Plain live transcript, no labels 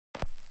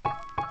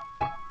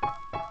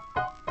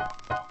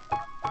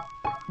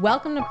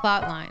Welcome to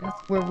PlotLines,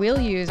 where we'll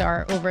use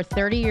our over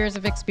 30 years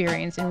of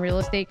experience in real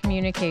estate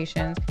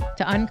communications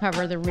to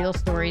uncover the real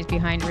stories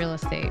behind real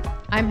estate.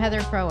 I'm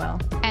Heather Crowell.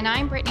 And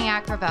I'm Brittany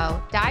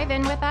Acreveau. Dive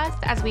in with us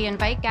as we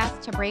invite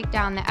guests to break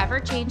down the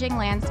ever-changing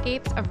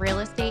landscapes of real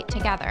estate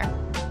together.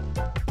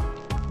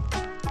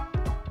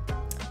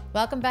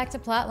 Welcome back to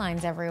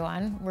PlotLines,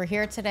 everyone. We're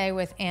here today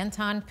with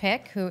Anton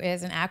Pick, who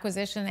is an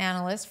acquisition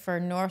analyst for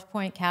North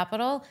Point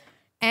Capital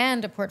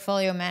and a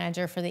portfolio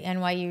manager for the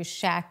NYU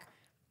Schack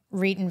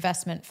REIT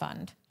investment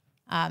fund.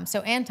 So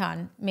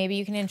Anton, maybe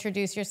you can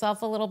introduce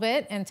yourself a little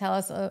bit and tell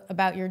us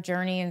about your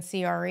journey in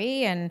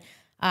CRE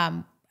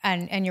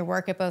and your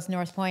work at both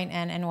North Point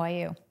and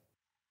NYU.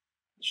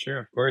 Sure,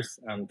 of course.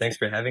 Thanks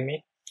for having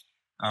me.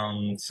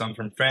 So I'm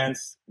from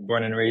France,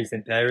 born and raised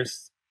in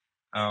Paris.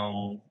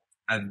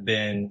 I've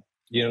been,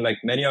 like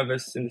many of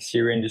us in the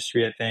CRE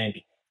industry, I think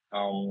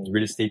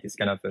real estate is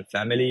kind of a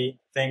family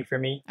thing for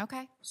me.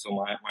 Okay. So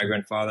my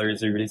grandfather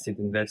is a real estate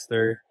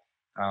investor.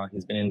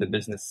 He's been in the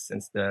business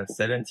since the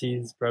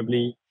 70s,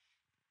 probably.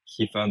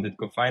 He founded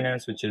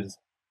CoFinance, which is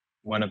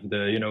one of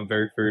the,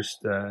 very first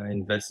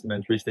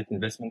real estate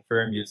investment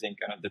firm using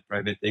kind of the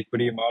private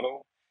equity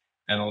model.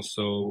 And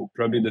also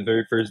probably the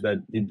very first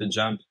that did the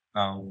jump,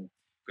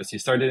 because he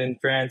started in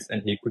France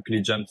and he quickly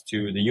jumped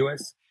to the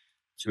US,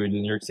 to the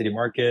New York City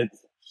market.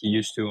 He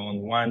used to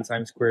own One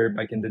Times Square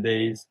back in the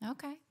days.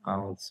 Okay.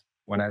 It's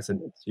one asset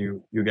that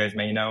you guys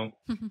may know.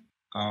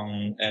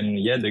 And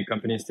yeah, the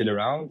company is still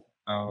around.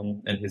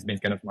 And he's been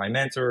kind of my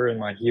mentor and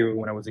my hero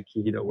when I was a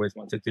kid. I always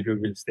wanted to do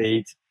real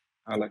estate,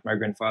 like my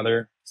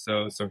grandfather.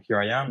 So here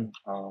I am.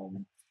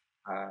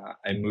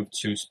 I moved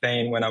to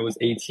Spain when I was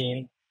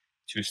 18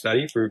 to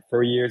study for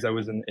 4 years. I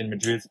was in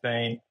Madrid,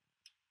 Spain.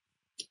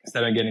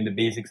 Started getting the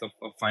basics of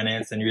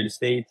finance and real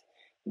estate.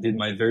 Did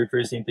my very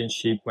first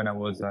internship when I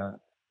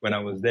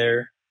was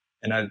there.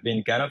 And I've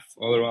been kind of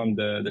all around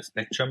the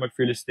spectrum of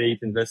real estate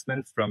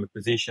investment, from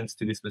acquisitions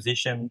to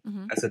disposition,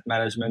 asset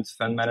management,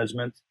 fund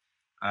management.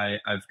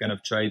 I've kind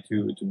of tried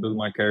to build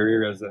my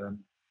career as a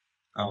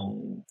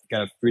kind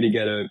of really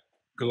get a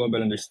global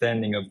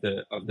understanding of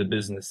the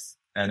business,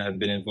 and I've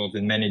been involved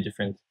in many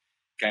different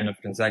kind of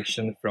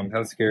transactions, from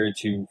healthcare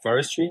to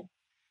forestry,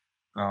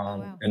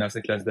 an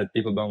asset class that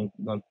people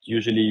don't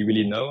usually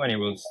really know. And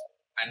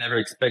I never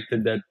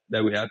expected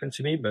that would happen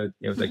to me, but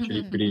it was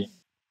actually pretty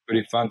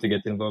fun to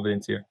get involved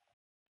into here.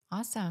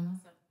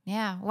 Awesome.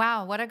 Yeah.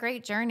 Wow. What a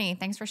great journey.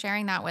 Thanks for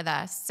sharing that with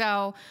us.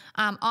 So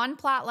on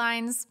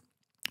PlotLines,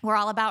 we're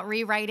all about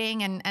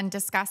rewriting and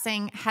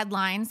discussing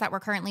headlines that we're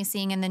currently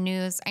seeing in the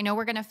news. I know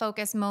we're going to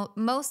focus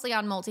mostly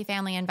on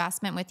multifamily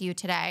investment with you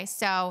today.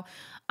 So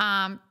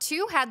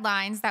two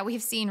headlines that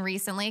we've seen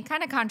recently,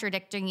 kind of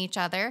contradicting each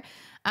other.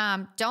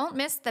 Don't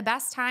miss the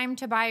best time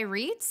to buy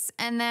REITs.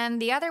 And then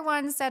the other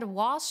one said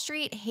Wall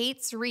Street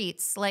hates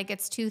REITs like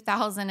it's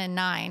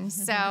 2009.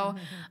 So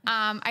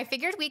I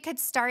figured we could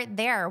start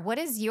there. What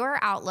is your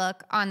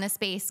outlook on the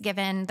space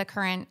given the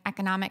current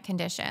economic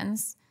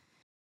conditions?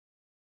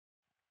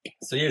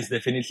 So yeah, it's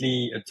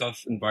definitely a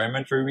tough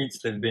environment for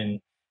REITs. They've been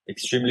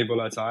extremely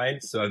volatile.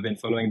 So I've been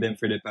following them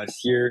for the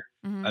past year,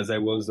 as I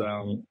was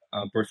a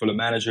portfolio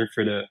manager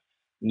for the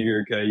New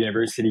York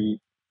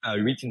University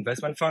REIT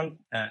investment fund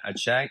at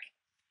Schack.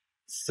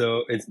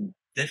 So it's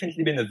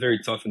definitely been a very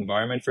tough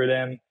environment for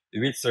them. The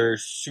REITs are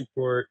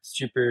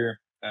super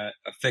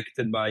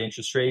affected by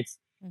interest rates.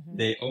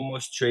 They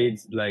almost trade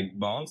like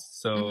bonds.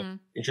 So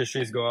interest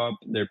rates go up,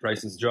 their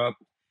prices drop.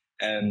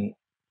 And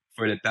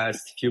for the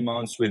past few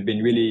months, we've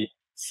been really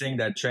seeing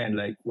that trend.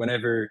 Like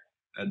whenever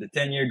the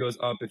 10-year goes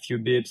up a few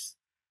bips,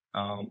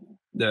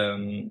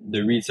 the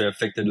REITs are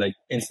affected like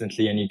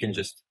instantly, and you can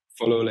just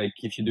follow, like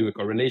if you do a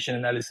correlation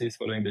analysis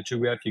following the true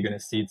graph, you're going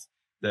to see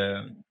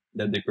that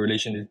the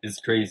correlation is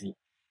crazy.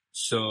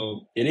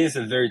 So it is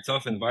a very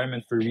tough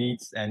environment for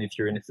REITs. And if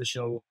you're an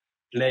institutional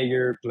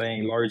player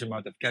playing large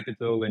amount of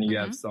capital and you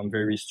have some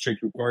very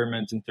strict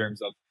requirements in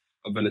terms of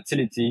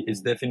volatility,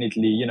 it's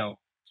definitely,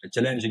 a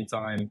challenging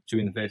time to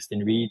invest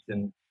in REIT.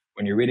 And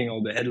when you're reading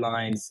all the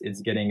headlines, it's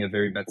getting a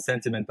very bad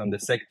sentiment on the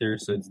sector.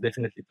 So it's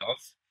definitely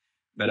tough.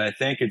 But I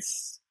think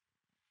it's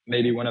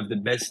maybe one of the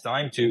best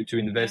time to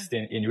invest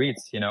in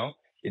REITs.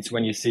 It's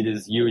when you see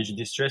these huge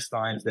distress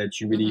times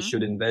that you really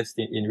should invest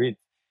in REIT.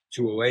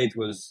 2008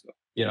 was,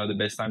 the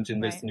best time to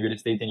invest in real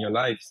estate in your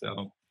life.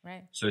 So,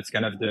 so it's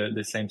kind of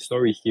the same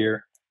story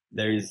here.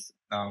 There is,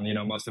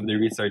 most of the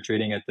REITs are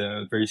trading at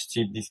a very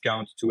steep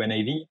discount to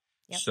NAV.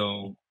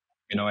 So,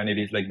 NAV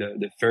is like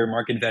the fair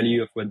market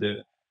value of what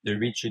the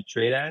REIT should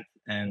trade at.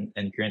 And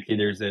currently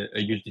there's a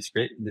huge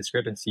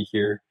discrepancy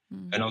here,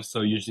 and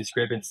also a huge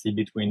discrepancy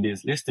between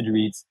these listed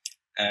REITs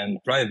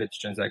and private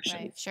transactions.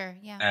 Right, sure,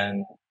 yeah.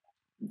 And,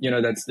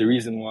 that's the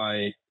reason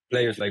why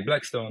players like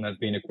Blackstone have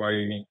been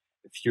acquiring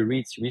a few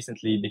REITs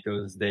recently,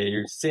 because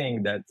they're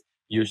seeing that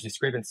huge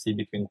discrepancy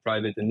between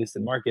private and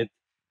listed market,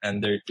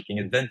 and they're taking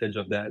advantage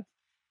of that.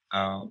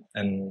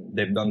 And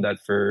they've done that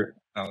for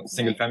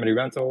single family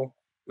rental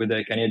with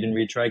the Canadian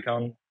REIT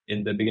Tricon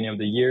in the beginning of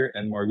the year,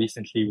 and more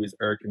recently with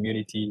our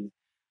community,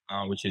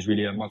 which is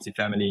really a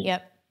multifamily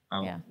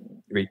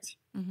REIT.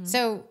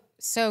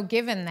 So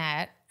given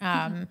that,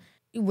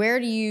 where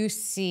do you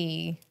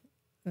see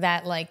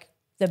that like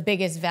the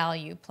biggest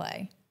value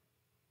play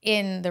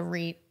in the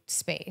REIT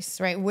space,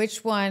 right?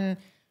 Which one,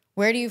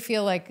 where do you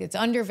feel like it's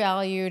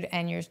undervalued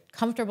and you're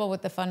comfortable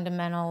with the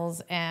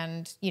fundamentals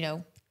and, you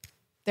know,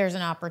 there's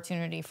an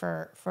opportunity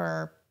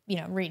for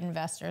REIT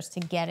investors to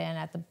get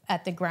in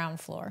at the ground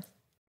floor?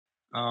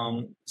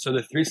 So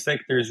the three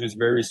sectors with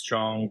very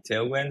strong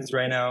tailwinds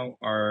right now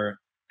are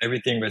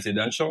everything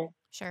residential.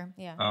 Sure.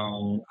 Yeah.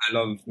 I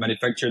love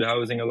manufactured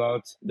housing a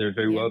lot. They're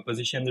very well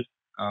positioned,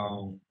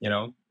 you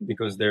know,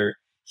 because they're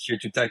here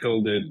to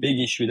tackle the big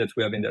issue that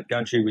we have in that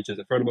country, which is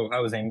affordable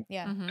housing.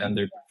 Yeah. And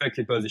they're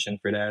perfectly positioned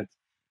for that.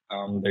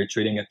 They're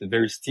trading at a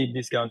very steep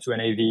discount to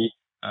NAV.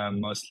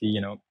 Mostly,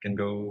 you know, can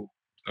go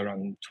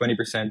around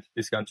 20%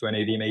 discount to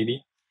NAV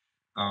maybe.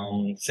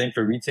 Same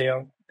for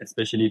retail,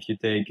 especially if you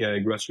take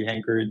grocery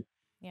anchored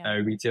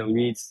retail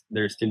REITs.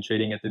 They're still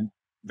trading at a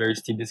very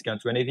steep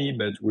discount to NAV,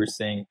 but we're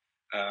seeing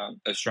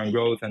a strong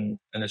growth and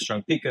a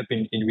strong pickup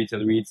in retail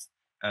REITs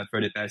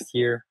for the past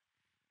year.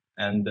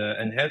 And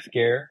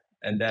healthcare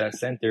and data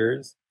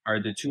centers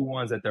are the two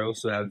ones that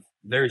also have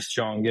very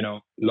strong, you know,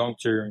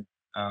 long-term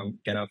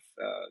kind of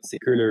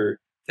secular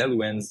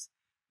tailwinds,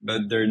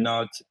 but they're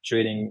not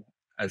trading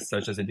as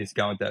such as a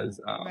discount as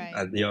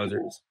the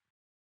others.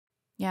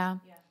 Yeah.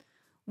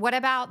 What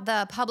about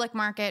the public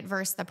market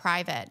versus the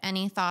private?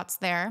 Any thoughts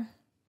there?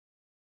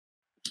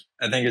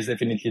 I think it's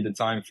definitely the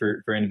time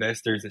for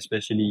investors,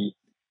 especially,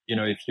 you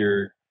know, if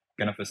you're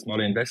kind of a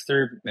smaller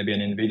investor, maybe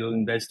an individual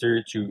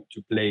investor, to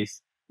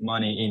place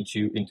money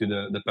into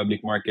the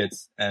public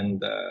markets.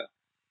 And,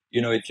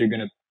 you know, if you're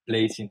going to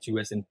place into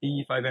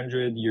S&P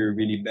 500, you're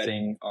really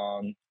betting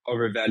on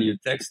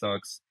overvalued tech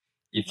stocks.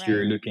 If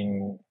you're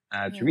looking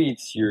at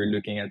REITs, you're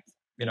looking at,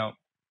 you know,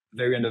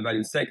 very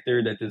undervalued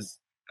sector that has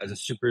a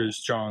super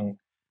strong,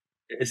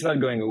 it's not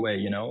going away,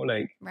 you know,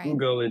 like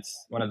Google,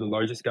 it's one of the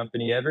largest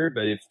company ever,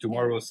 but if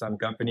tomorrow some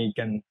company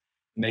can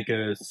make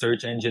a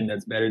search engine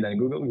that's better than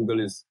Google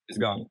is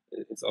gone.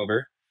 It's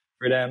over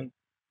for them.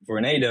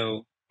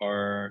 Vornado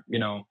or, you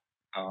know,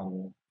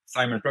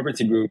 Simon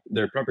Property Group,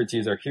 their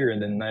properties are here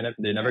and then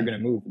they're never going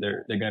to move.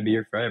 They're going to be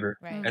here forever.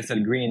 SL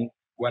Green,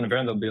 one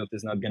Vanderbilt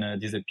is not going to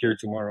disappear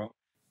tomorrow.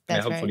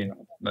 That's hopefully not,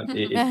 but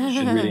it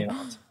should really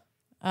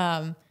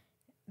not.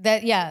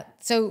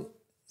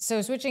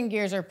 So switching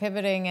gears or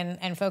pivoting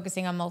and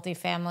focusing on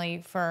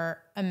multifamily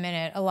for a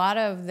minute, a lot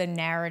of the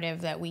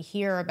narrative that we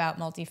hear about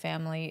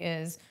multifamily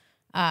is,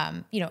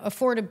 you know,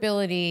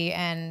 affordability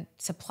and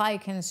supply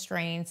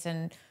constraints.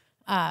 And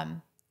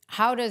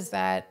how does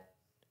that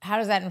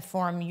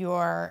inform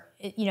your,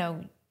 you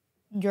know,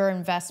 your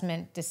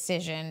investment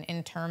decision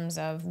in terms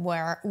of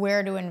where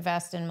to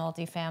invest in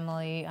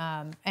multifamily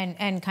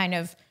and kind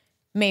of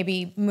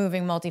maybe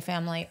moving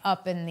multifamily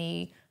up in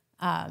the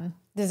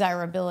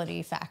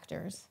desirability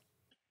factors?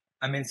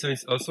 I mean, so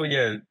it's also,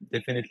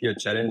 definitely a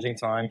challenging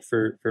time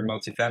for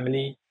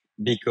multifamily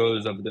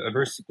because of the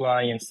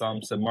oversupply in some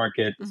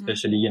submarket,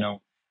 especially, you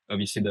know,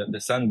 obviously the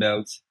Sun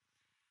Belt.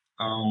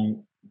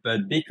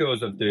 But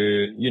because of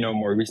the, you know,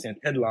 more recent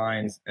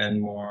headlines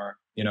and more,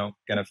 you know,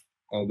 kind of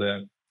all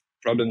the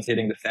problems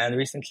hitting the fan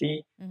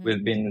recently,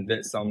 we've been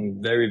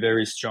some very,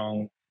 very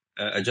strong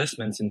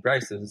adjustments in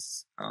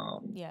prices.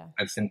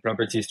 I've seen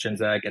properties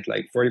transact at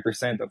like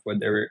 40% of what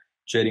they were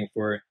trading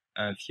for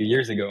a few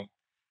years ago.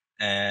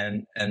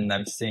 And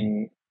I'm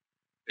seeing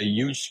a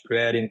huge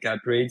spread in cap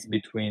rates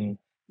between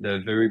the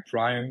very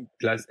prime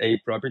class A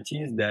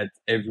properties that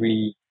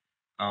every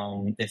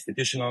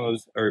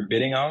institutionals are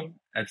bidding on.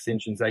 I've seen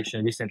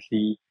transaction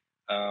recently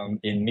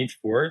in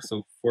mid-4,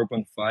 so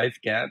 4.5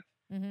 cap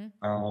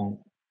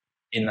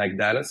in like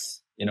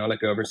Dallas, you know,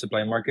 like an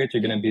oversupply market.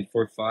 You're going to bid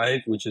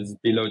 4.5, which is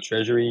below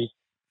treasury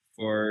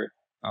for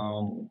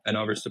an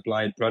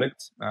oversupplied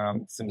product.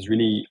 Seems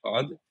really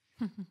odd.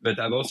 But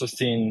I've also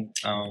seen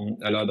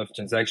a lot of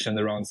transaction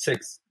around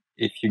 6.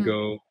 If you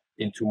go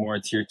into more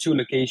tier 2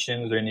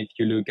 locations, or if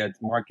you look at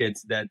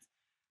markets that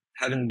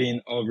haven't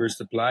been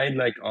oversupplied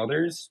like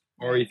others,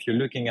 or if you're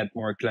looking at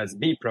more class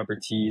B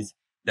properties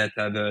that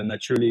have a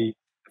naturally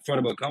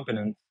affordable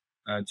component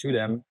to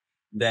them,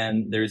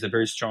 then there is a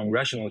very strong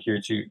rationale here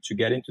to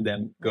get into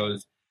them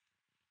because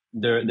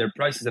their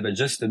prices have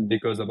adjusted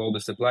because of all the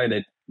supply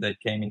that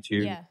came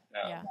into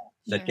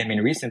came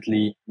in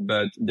recently,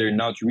 but they're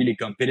not really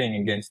competing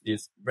against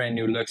this brand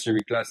new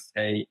luxury class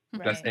A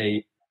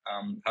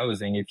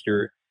housing. If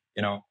you're,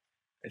 you know,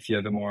 if you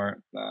have a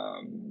more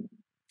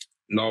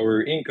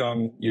lower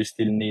income, you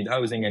still need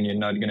housing, and you're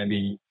not going to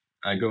be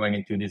going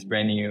into this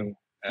brand new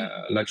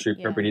luxury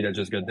property that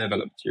just got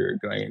developed. You're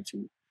going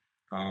into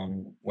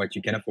what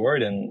you can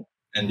afford, and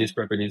these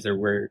properties are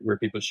where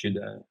people should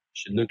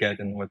look at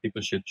and what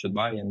people should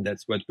buy, and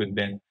that's what we've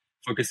been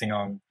focusing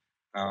on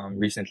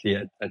recently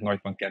at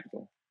Northpoint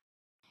Capital.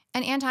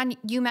 And Anton,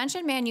 you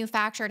mentioned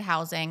manufactured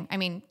housing. I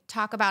mean,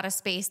 talk about a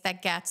space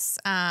that gets,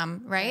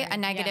 a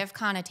negative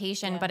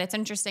connotation, but it's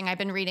interesting. I've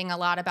been reading a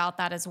lot about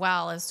that as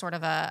well as sort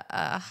of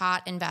a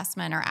hot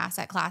investment or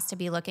asset class to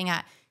be looking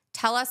at.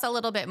 Tell us a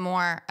little bit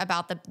more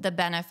about the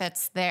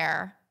benefits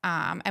there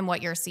and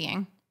what you're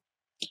seeing.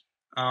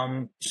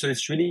 So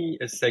it's really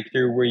a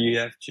sector where you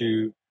have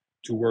to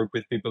work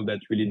with people that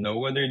really know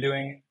what they're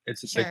doing.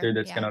 It's a sector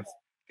that's kind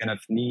of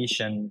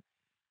niche,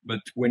 but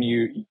when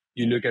you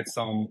look at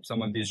some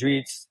of these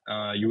REITs,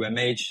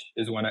 UMH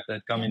is one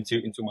that come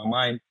into my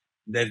mind.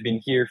 They've been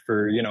here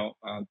for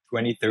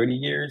 20, 30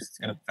 years. It's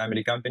kind of a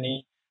family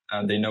company.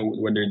 They know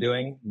what they're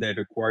doing. They've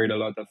acquired a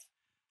lot of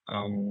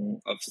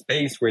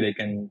space where they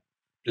can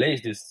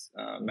place these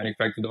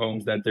manufactured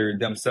homes that they're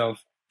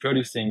themselves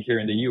producing here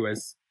in the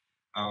US.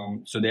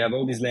 So they have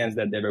all these lands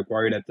that they've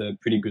acquired at a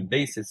pretty good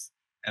basis.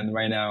 And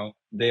right now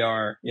they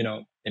are,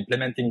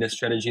 implementing the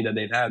strategy that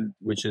they've had,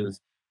 which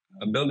is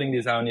building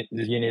these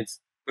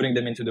units, putting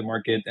them into the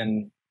market,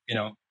 and,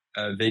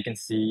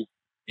 vacancy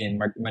in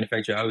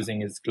manufactured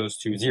housing is close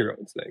to zero.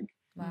 It's like,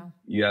 wow.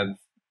 You have,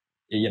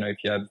 if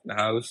you have a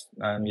house,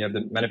 you have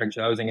the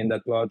manufactured housing in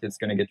that plot, it's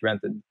going to get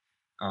rented.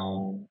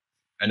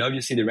 And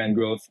obviously the rent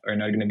growth are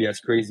not going to be as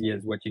crazy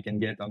as what you can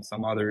get on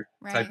some other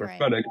type of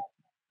product,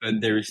 but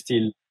there is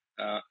still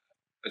a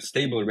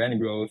stable rent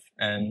growth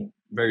and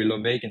very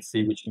low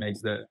vacancy, which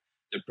makes the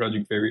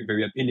project very,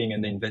 very appealing,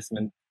 and the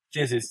investment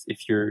thesis,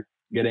 if you're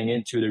getting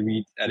into the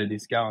REIT at a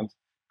discount,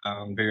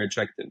 very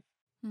attractive.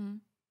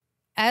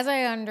 As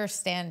I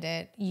understand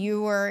it,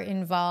 you were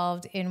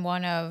involved in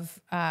one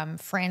of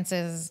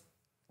France's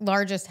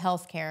largest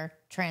healthcare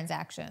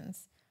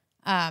transactions.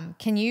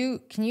 Can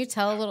you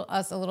tell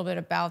us a little bit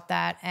about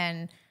that,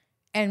 and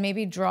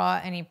maybe draw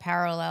any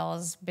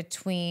parallels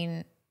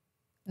between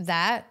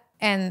that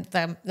and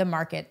the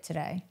market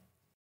today?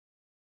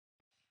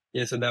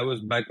 Yeah, so that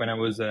was back when I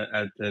was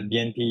at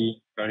BNP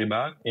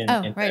Paribas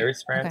in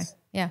Paris, France. Okay.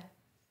 Yeah.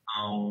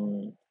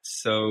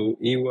 So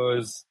it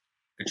was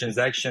a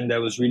transaction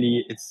that was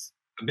really, it's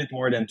a bit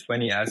more than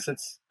 20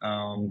 assets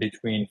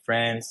between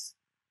France,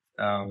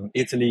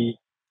 Italy,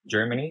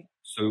 Germany.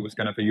 So it was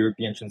kind of a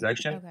European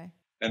transaction. Okay.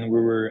 And we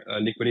were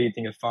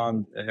liquidating a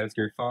fund, a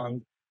healthcare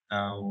fund.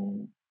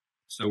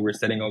 So we're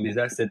selling all these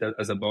assets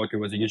as a bulk. It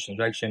was a huge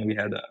transaction. We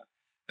had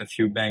a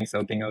few banks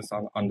helping us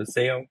on the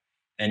sale.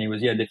 And it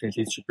was,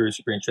 definitely super,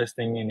 super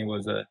interesting. And it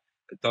was a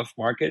tough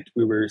market.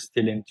 We were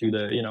still into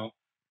the,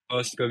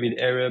 post-COVID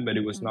era, but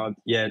it was not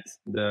yet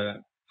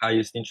the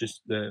highest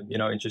interest,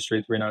 interest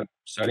rates were not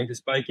starting to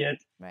spike yet.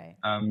 Right.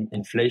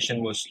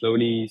 Inflation was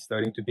slowly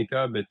starting to pick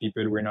up, but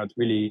people were not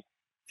really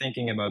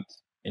thinking about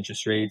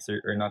interest rates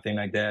or nothing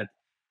like that.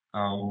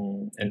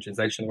 And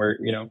transactions were,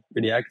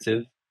 really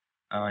active.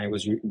 It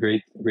was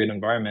great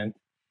environment.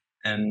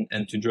 And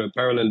to draw a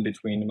parallel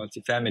between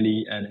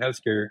multifamily and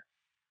healthcare,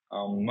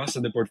 most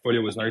of the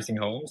portfolio was nursing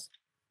homes.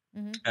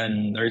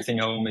 And nursing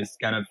home is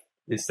kind of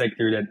this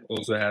sector that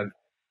also has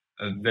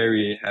a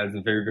very,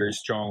 very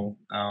strong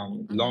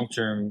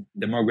long-term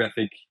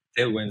demographic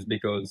tailwinds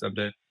because of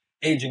the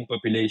aging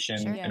population.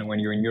 Sure, And when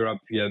you're in Europe,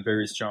 you have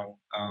very strong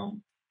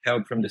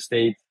help from the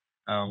state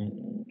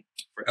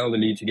for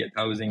elderly to get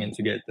housing and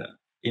to get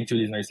into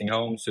these nursing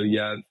homes. So you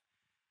have,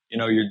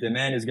 your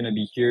demand is going to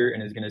be here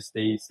and it's going to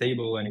stay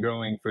stable and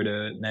growing for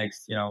the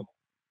next,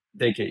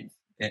 decades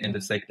in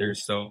the sector.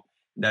 So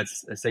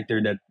that's a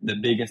sector that the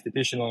big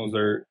institutionals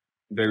are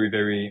very,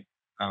 very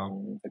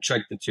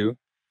attracted to,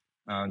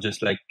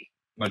 just like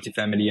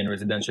multifamily and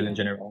residential in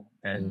general.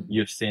 And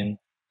you've seen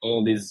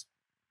all these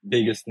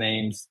biggest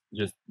names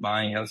just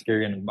buying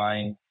healthcare and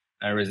buying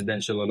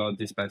residential a lot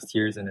these past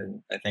years.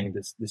 And I think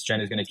this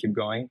trend is going to keep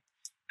going.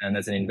 And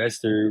as an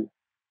investor,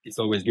 it's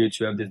always good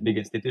to have these big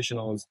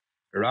institutionals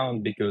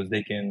around because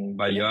they can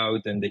buy you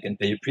out and they can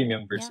pay a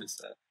premium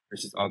versus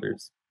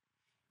others.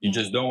 You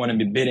just don't want to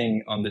be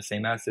bidding on the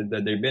same asset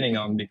that they're bidding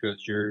on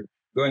because you're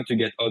going to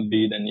get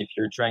outbid. And if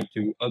you're trying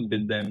to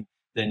outbid them,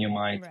 then you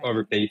might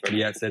overpay for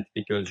the asset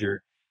because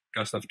your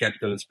cost of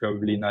capital is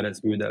probably not as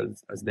good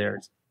as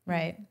theirs.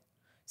 Right.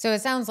 So it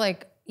sounds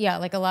like,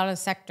 like a lot of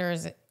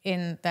sectors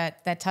in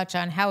that touch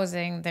on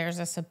housing, there's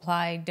a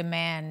supply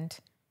demand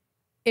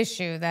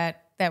issue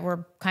that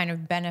we're kind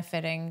of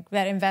benefiting,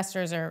 that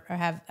investors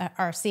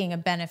are seeing a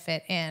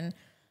benefit in.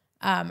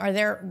 Are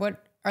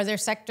there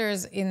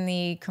sectors in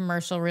the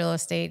commercial real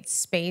estate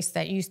space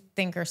that you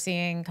think are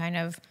seeing kind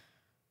of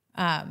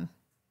a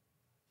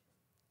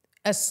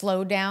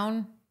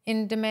slowdown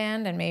in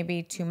demand and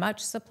maybe too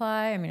much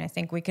supply? I mean, I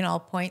think we can all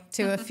point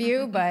to a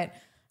few, but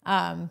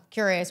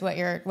curious what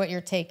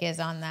your take is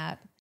on that.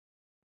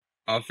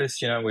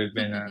 Office, we've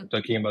been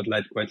talking about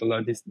that quite a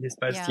lot this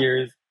past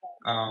years.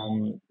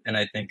 And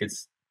I think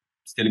it's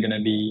still going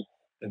to be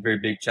a very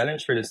big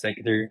challenge for the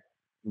sector.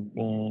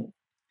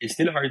 It's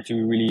still hard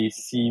to really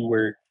see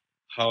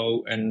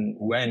how and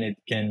when it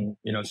can,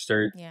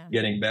 start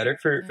getting better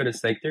for the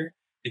sector,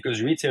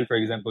 because retail, for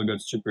example,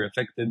 got super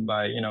affected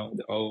by,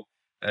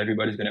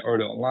 everybody's going to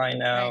order online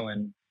now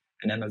and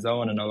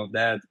Amazon and all of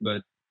that.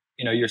 But,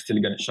 you're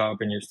still going to shop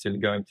and you're still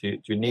going to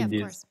need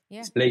these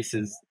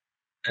places.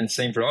 And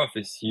same for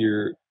office.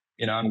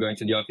 I'm going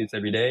to the office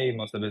every day.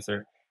 Most of us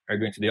are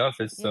going to the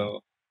office.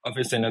 So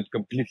office are not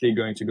completely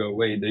going to go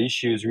away. The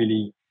issue is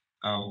really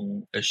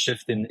a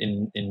shift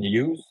in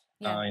use.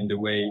 in the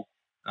way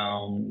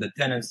the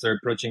tenants are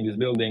approaching these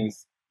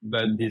buildings.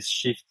 But this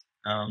shift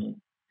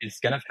is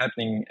kind of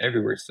happening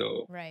everywhere.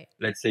 So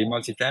let's say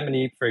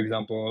multifamily, for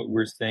example,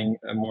 we're seeing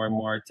more and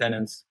more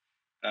tenants,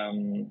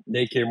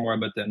 they care more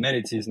about the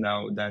amenities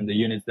now than the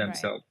units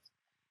themselves.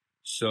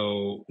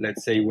 So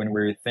let's say when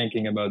we're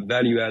thinking about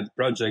value add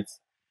projects,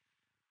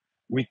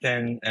 we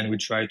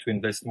try to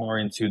invest more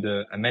into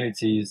the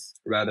amenities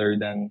rather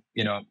than,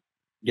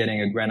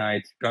 getting a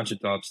granite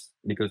countertops,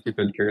 because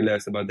people care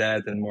less about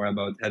that and more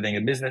about having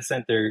a business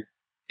center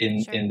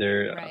in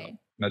their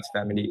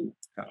multifamily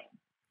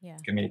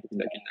community,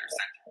 like in their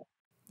center.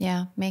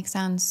 Yeah, makes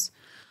sense.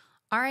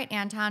 All right,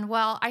 Anton.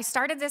 Well, I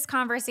started this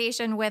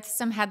conversation with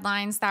some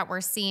headlines that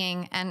we're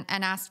seeing and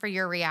asked for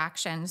your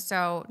reaction.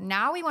 So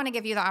now we want to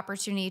give you the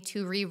opportunity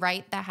to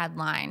rewrite the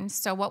headline.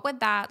 So what would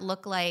that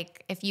look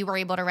like if you were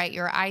able to write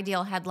your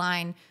ideal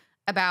headline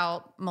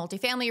about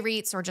multifamily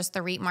REITs or just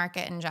the REIT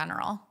market in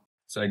general?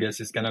 So I guess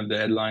it's kind of the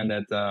headline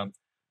that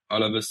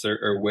all of us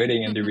are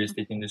waiting in the real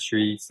estate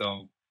industry.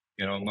 So,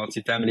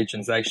 multifamily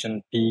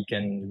transaction peak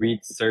and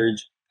REIT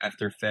surge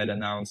after Fed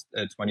announced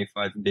a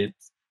 25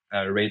 bips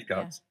rate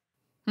cut.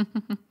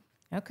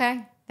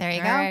 Okay. There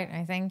you go. All right.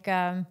 I think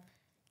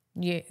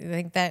you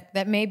think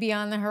that may be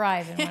on the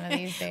horizon one of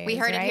these days. We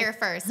heard it here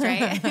first,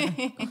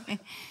 right?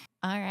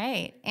 All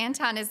right.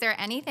 Anton, is there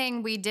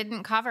anything we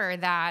didn't cover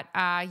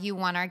that you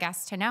want our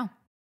guests to know?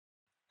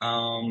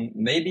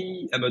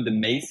 Maybe about the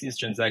Macy's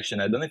transaction.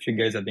 I don't know if you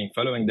guys have been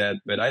following that,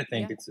 but I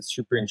think it's a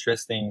super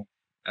interesting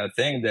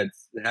thing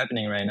that's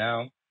happening right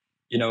now.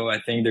 I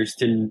think they're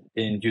still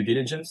in due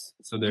diligence.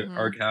 So the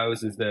Arc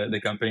House is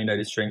the company that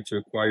is trying to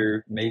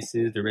acquire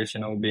Macy's. The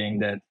rationale being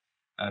that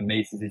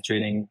Macy's is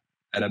trading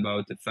at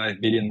about a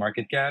 $5 billion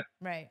market cap,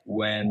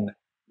 when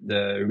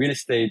the real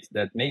estate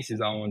that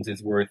Macy's owns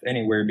is worth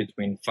anywhere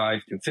between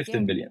 5 to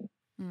 15 billion.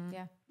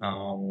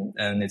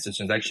 And it's a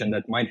transaction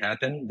that might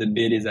happen. The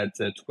bid is at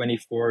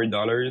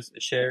 $24 a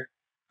share.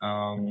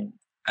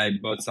 I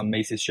bought some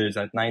Macy's shares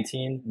at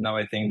 19. Now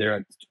I think they're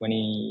at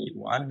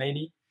 21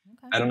 maybe.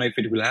 I don't know if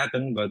it will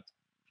happen, but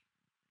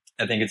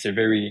I think it's a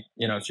very,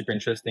 super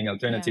interesting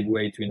alternative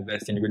way to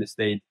invest in real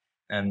estate,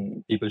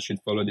 and people should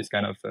follow this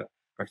kind of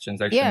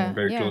transaction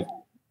very closely.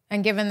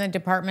 And given the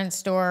department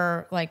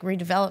store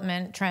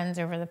redevelopment trends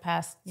over the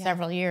past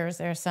several years,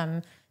 there's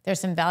some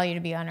value to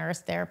be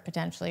unearthed there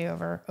potentially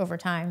over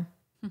time.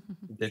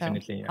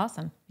 Definitely. So,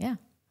 awesome. Yeah.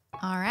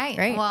 All right.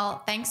 Great.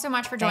 Well, thanks so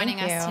much for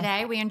joining us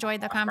today. We enjoyed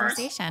the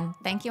conversation.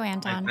 Thank you,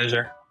 Anton. My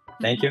pleasure.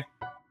 Thank you.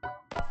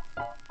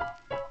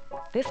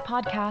 This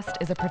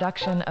podcast is a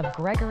production of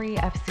Gregory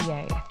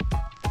FCA.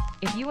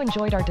 If you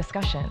enjoyed our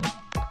discussion,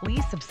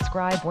 please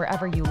subscribe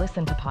wherever you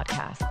listen to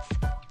podcasts